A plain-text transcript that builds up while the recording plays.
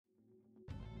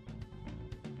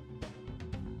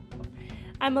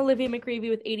I'm Olivia McGreevy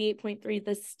with 88.3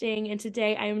 The Sting, and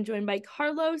today I am joined by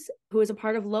Carlos, who is a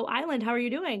part of Low Island. How are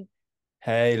you doing?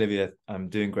 Hey, Olivia, I'm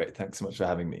doing great. Thanks so much for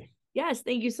having me. Yes,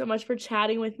 thank you so much for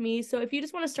chatting with me. So, if you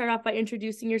just want to start off by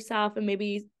introducing yourself and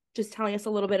maybe just telling us a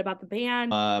little bit about the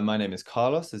band. My name is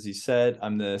Carlos, as you said.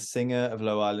 I'm the singer of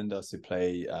Low Island. I also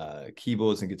play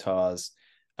keyboards and guitars.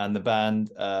 And the band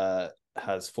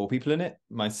has four people in it,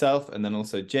 myself, and then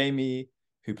also Jamie,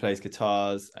 who plays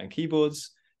guitars and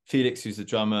keyboards, Felix, who's the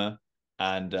drummer,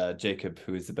 and Jacob,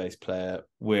 who is the bass player.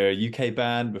 We're a UK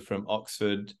band. We're from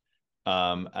Oxford,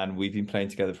 and we've been playing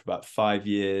together for about 5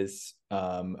 years.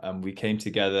 And we came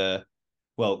together,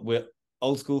 well, we're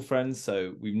old school friends,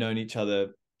 so we've known each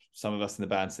other, some of us in the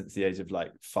band, since the age of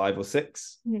like 5 or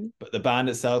 6. Mhm. But the band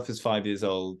itself is 5 years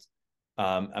old.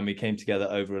 And we came together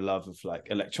over a love of like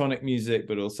electronic music,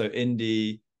 but also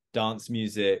indie dance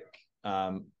music.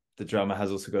 The drummer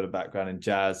has also got a background in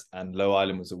jazz, and Low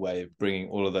Island was a way of bringing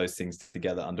all of those things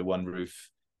together under one roof.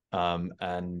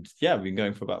 And yeah, we've been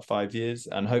going for about 5 years,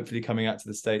 and hopefully coming out to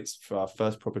the States for our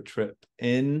first proper trip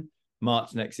in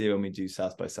March next year when we do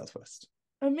South by Southwest.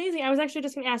 Amazing. I was actually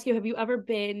just going to ask you, have you ever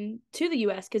been to the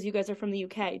US? Because you guys are from the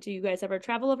UK. Do you guys ever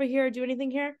travel over here or do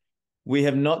anything here? We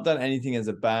have not done anything as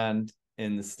a band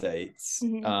in the States.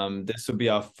 Hmm. This will be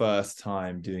our first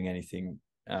time doing anything,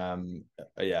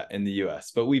 yeah, in the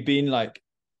US. But we've been like,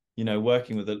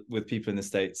 working with people in the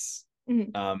States,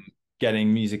 Hmm. um,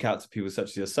 getting music out to people such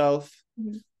as yourself,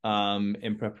 Hmm.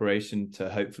 in preparation to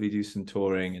hopefully do some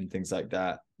touring and things like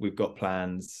that. We've got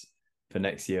plans for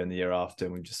next year and the year after,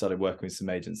 and we've just started working with some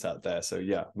agents out there. So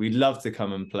yeah, we'd love to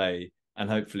come and play, and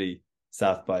hopefully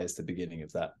South by is the beginning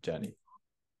of that journey.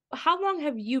 How long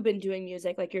have you been doing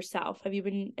music like yourself?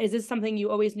 Is this something you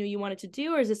always knew you wanted to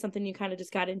do, or is this something you kind of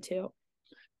just got into?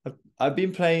 I've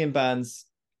been playing in bands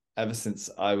ever since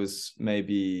I was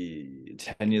maybe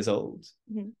 10 years old.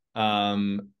 Hmm.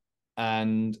 Um,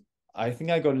 and I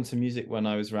think I got into music when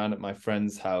I was around at my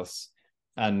friend's house,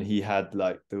 and he had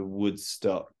like the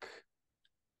Woodstock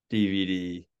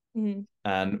DVD, Hmm.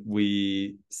 and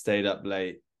we stayed up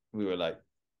late. We were like,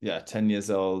 yeah, 10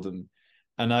 years old.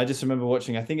 And I just remember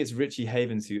watching, I think it's Richie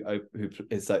Havens who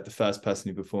is like the first person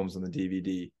who performs on the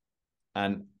DVD.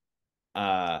 And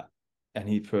uh and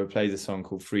he plays a song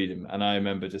called Freedom. And I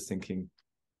remember just thinking,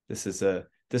 this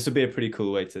would be a pretty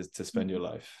cool way to spend your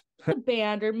life. The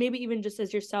band, or maybe even just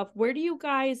as yourself, where do you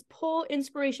guys pull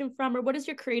inspiration from, or what does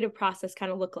your creative process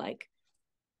kind of look like?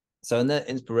 So in the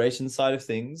inspiration side of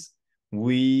things,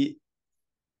 we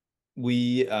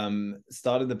we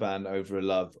started the band over a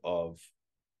love of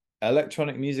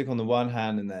electronic music on the one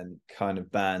hand, and then kind of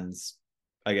bands,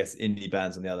 I guess indie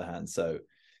bands on the other hand. So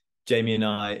Jamie and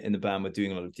I in the band were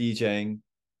doing a lot of DJing,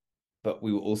 but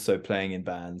we were also playing in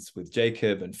bands with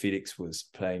Jacob, and Felix was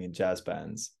playing in jazz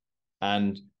bands.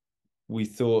 And we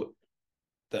thought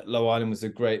that Low Island was a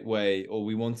great way, or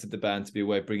we wanted the band to be a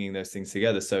way of bringing those things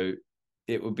together. So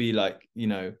it would be like,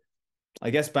 I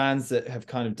guess bands that have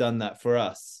kind of done that for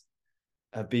us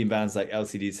have been bands like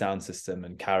LCD Sound System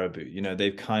and Caribou.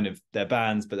 They're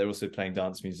bands, but they're also playing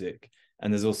dance music.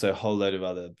 And there's also a whole load of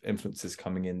other influences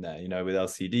coming in there. With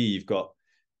LCD, you've got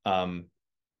um,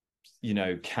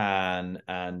 Can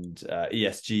and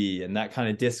ESG and that kind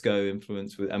of disco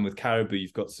influence with Caribou,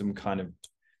 you've got some kind of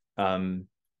um,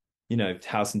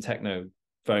 house and techno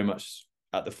very much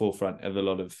at the forefront of a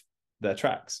lot of their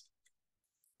tracks.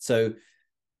 So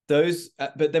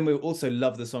but then we also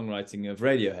love the songwriting of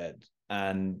Radiohead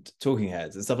and Talking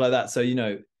Heads and stuff like that. So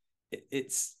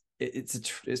it's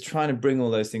trying to bring all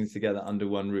those things together under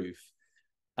one roof.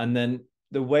 And then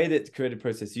the way that the creative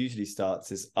process usually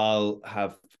starts is I'll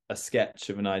have a sketch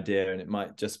of an idea, and it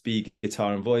might just be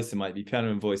guitar and voice, it might be piano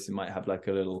and voice, it might have like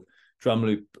a little drum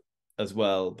loop as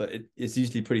well, but it's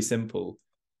usually pretty simple.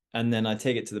 And then I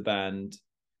take it to the band,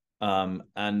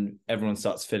 and everyone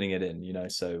starts filling it in,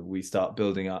 so we start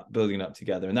building up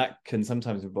together, and that can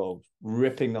sometimes involve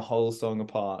ripping the whole song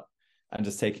apart and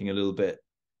just taking a little bit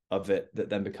of it that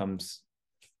then becomes,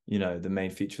 the main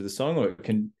feature of the song, or it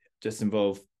can just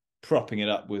involve propping it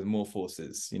up with more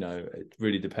forces. It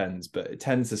really depends, but it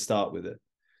tends to start with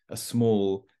a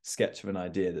small sketch of an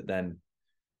idea that then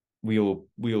we all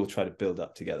try to build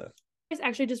up together. You guys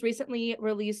actually just recently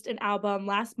released an album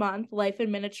last month, Life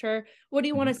in Miniature. What do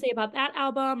you want to Mhm. say about that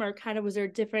album, or kind of was there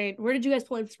different, where did you guys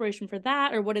pull inspiration for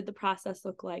that, or what did the process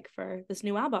look like for this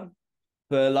new album?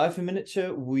 For Life in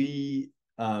Miniature, we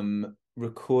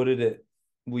recorded it.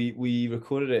 We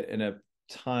recorded it in a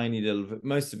tiny little,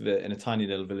 most of it in a tiny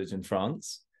little village in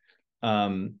France,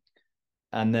 um,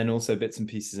 and then also bits and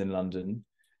pieces in London.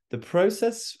 The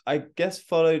process, I guess,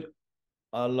 followed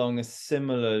along a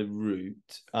similar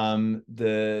route.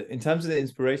 In terms of the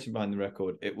inspiration behind the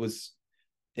record, it was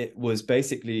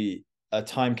basically a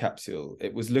time capsule.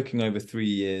 It was looking over 3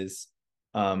 years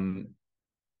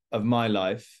of my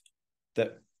life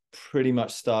that pretty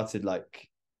much started like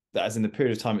that, as in the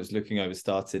period of time it was looking over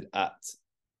started at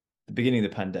the beginning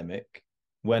of the pandemic,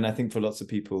 when I think for lots of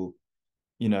people,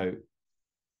 you know,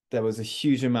 there was a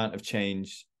huge amount of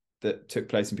change that took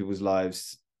place in people's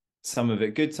lives, some of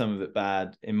it good, some of it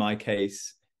bad. In my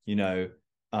case, I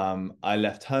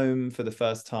left home for the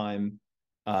first time.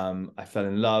 I fell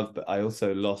in love, but I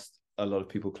also lost a lot of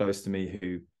people close to me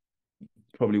who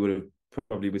probably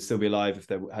would still be alive if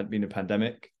there had been a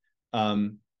pandemic.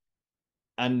 And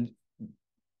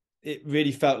it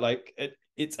really felt like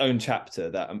its own chapter,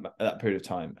 that period of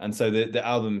time. And so the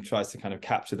album tries to kind of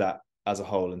capture that as a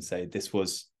whole and say this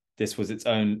was its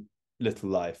own little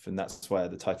life, and that's where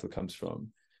the title comes from.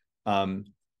 And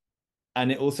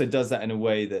it also does that in a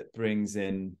way that brings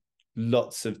in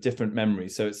lots of different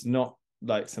memories. So it's not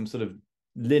like some sort of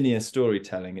linear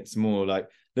storytelling. It's more like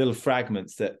little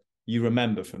fragments that you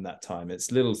remember from that time.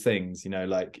 It's little things,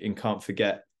 like in Can't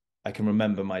Forget, I can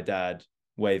remember my dad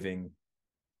waving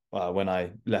when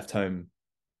I left home,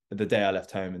 the day I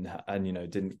left home,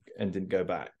 and didn't go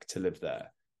back to live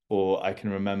there. Or I can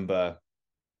remember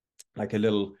like a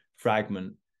little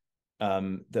fragment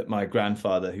that my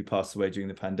grandfather, who passed away during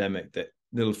the pandemic, that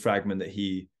little fragment that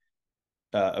he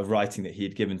of writing that he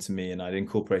had given to me, and I'd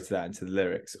incorporated that into the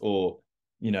lyrics. Or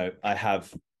I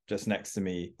have just next to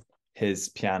me his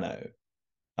piano,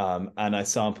 and I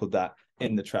sampled that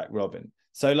in the track Robin.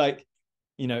 So like,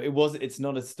 it's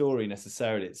not a story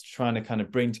necessarily. It's trying to kind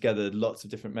of bring together lots of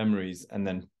different memories and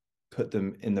then put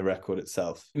them in the record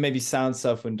itself. It maybe sounds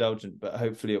self-indulgent, but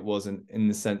hopefully it wasn't, in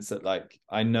the sense that like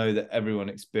I know that everyone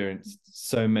experienced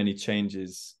so many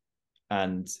changes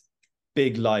and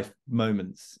big life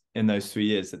moments in those 3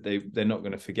 years that they're not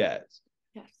going to forget.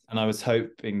 Yes. And I was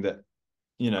hoping that,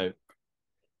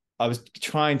 I was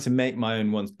trying to make my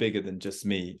own ones bigger than just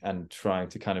me, and trying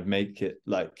to kind of make it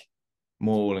like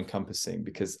more all-encompassing,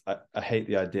 because I hate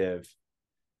the idea of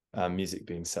music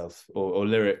being or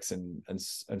lyrics and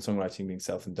songwriting being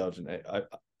self-indulgent.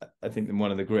 I think that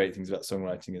one of the great things about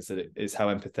songwriting is that it is how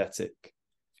empathetic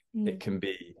it can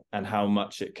be, and how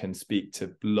much it can speak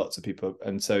to lots of people.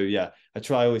 And so I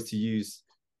try always to use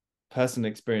personal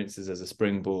experiences as a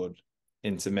springboard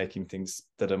into making things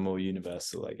that are more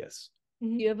universal, I guess. Do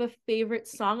you have a favorite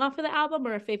song off of the album,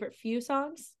 or a favorite few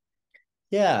songs?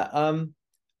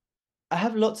 I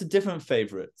have lots of different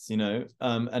favorites,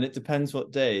 and it depends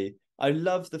what day. I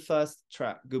love the first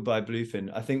track, Goodbye Bluefin.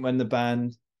 I think when the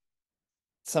band,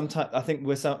 sometimes I think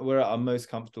we're at our most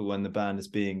comfortable when the band is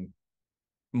being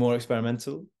more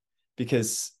experimental,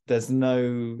 because there's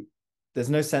no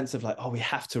sense of like, oh, we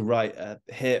have to write a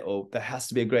hit, or there has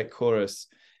to be a great chorus.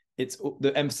 It's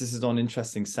the emphasis is on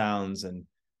interesting sounds and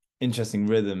interesting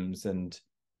rhythms, and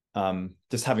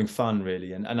just having fun,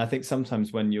 really. And I think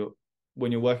sometimes when you're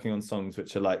working on songs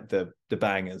which are like the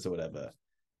bangers or whatever,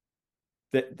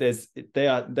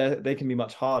 they can be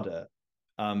much harder,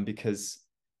 because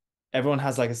everyone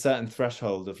has like a certain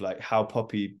threshold of like how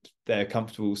poppy they're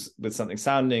comfortable with something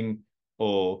sounding,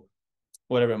 or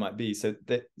whatever it might be. So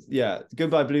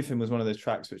Goodbye Bluefin was one of those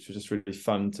tracks which was just really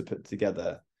fun to put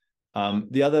together.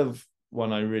 The other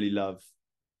one I really love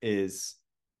is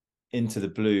Into the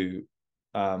Blue,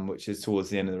 which is towards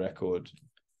the end of the record.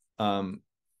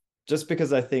 Just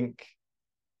because I think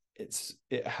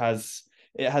it has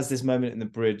this moment in the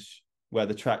bridge where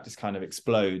the track just kind of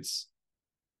explodes,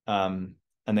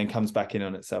 and then comes back in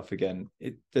on itself again.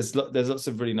 There's lots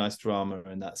of really nice drama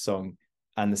in that song,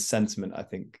 and the sentiment, I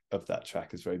think, of that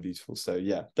track is very beautiful. So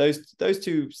those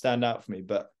two stand out for me.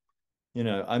 But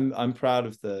I'm proud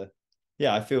of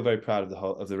I feel very proud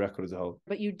of the record as a whole.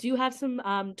 But you do have some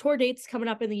tour dates coming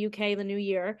up in the UK the new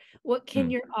year. What can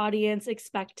your audience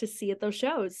expect to see at those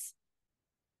shows?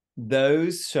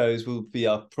 Those shows will be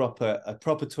a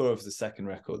proper tour of the second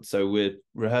record. So we're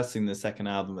rehearsing the second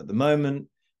album at the moment.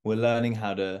 We're learning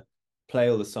how to play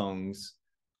all the songs.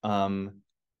 A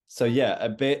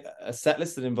set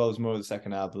list that involves more of the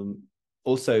second album.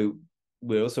 Also,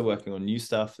 we're also working on new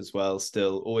stuff as well.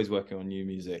 Still always working on new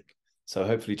music. So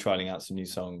hopefully trialing out some new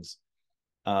songs.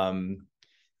 And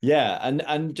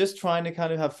just trying to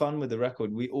kind of have fun with the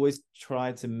record. We always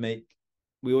try to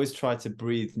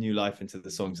breathe new life into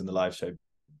the songs in the live show.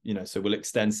 So we'll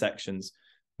extend sections.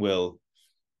 We'll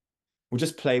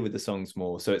just play with the songs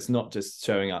more. So it's not just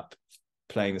showing up,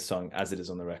 playing the song as it is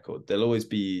on the record. There'll always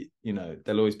be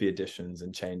additions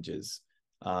and changes.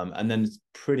 And then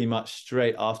pretty much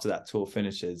straight after that tour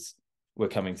finishes, we're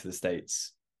coming to the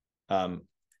States. And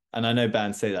I know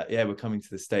bands say that, yeah, we're coming to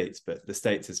the States, but the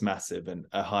States is massive, and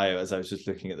Ohio, as I was just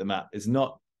looking at the map, is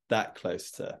not that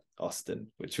close to Austin,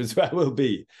 which was where we'll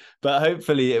be. But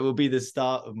hopefully it will be the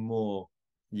start of more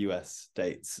US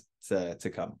dates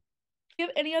to come. Do you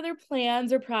have any other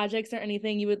plans or projects or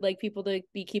anything you would like people to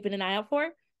be keeping an eye out for?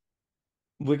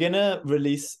 We're gonna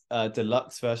release a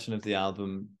deluxe version of the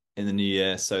album in the new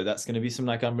year, so that's going to be some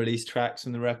like unreleased tracks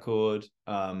from the record,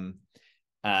 and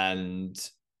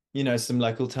some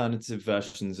like alternative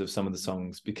versions of some of the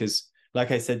songs, because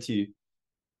like I said to you,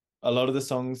 a lot of the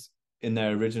songs in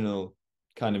their original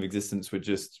kind of existence were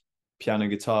just piano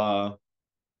guitar,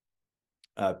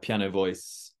 piano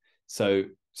voice. So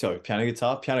sorry, piano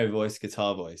guitar, piano voice,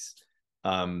 guitar voice.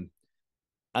 And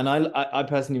I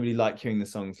personally really like hearing the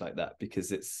songs like that,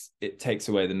 because it takes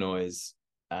away the noise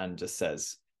and just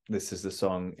says this is the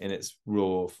song in its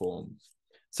raw form.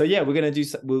 So yeah,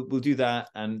 we'll do that,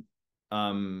 and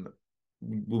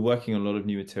we're working on a lot of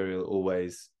new material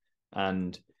always,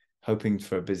 and hoping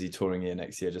for a busy touring year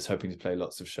next year, just hoping to play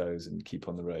lots of shows and keep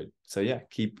on the road. So yeah,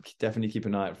 definitely keep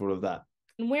an eye out for all of that.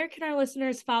 And where can our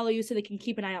listeners follow you so they can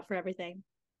keep an eye out for everything?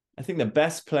 I think the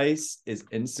best place is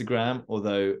Instagram,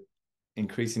 although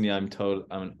increasingly I'm told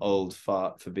I'm an old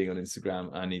fart for being on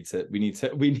Instagram.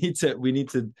 We need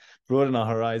to broaden our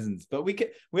horizons. But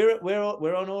we're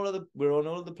on all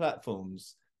of the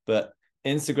platforms, but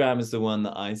Instagram is the one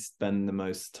that I spend the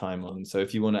most time on. So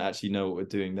if you want to actually know what we're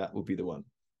doing, that will be the one.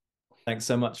 Thanks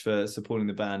so much for supporting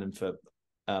the band and for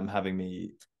having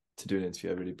me to do an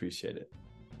interview. I really appreciate it.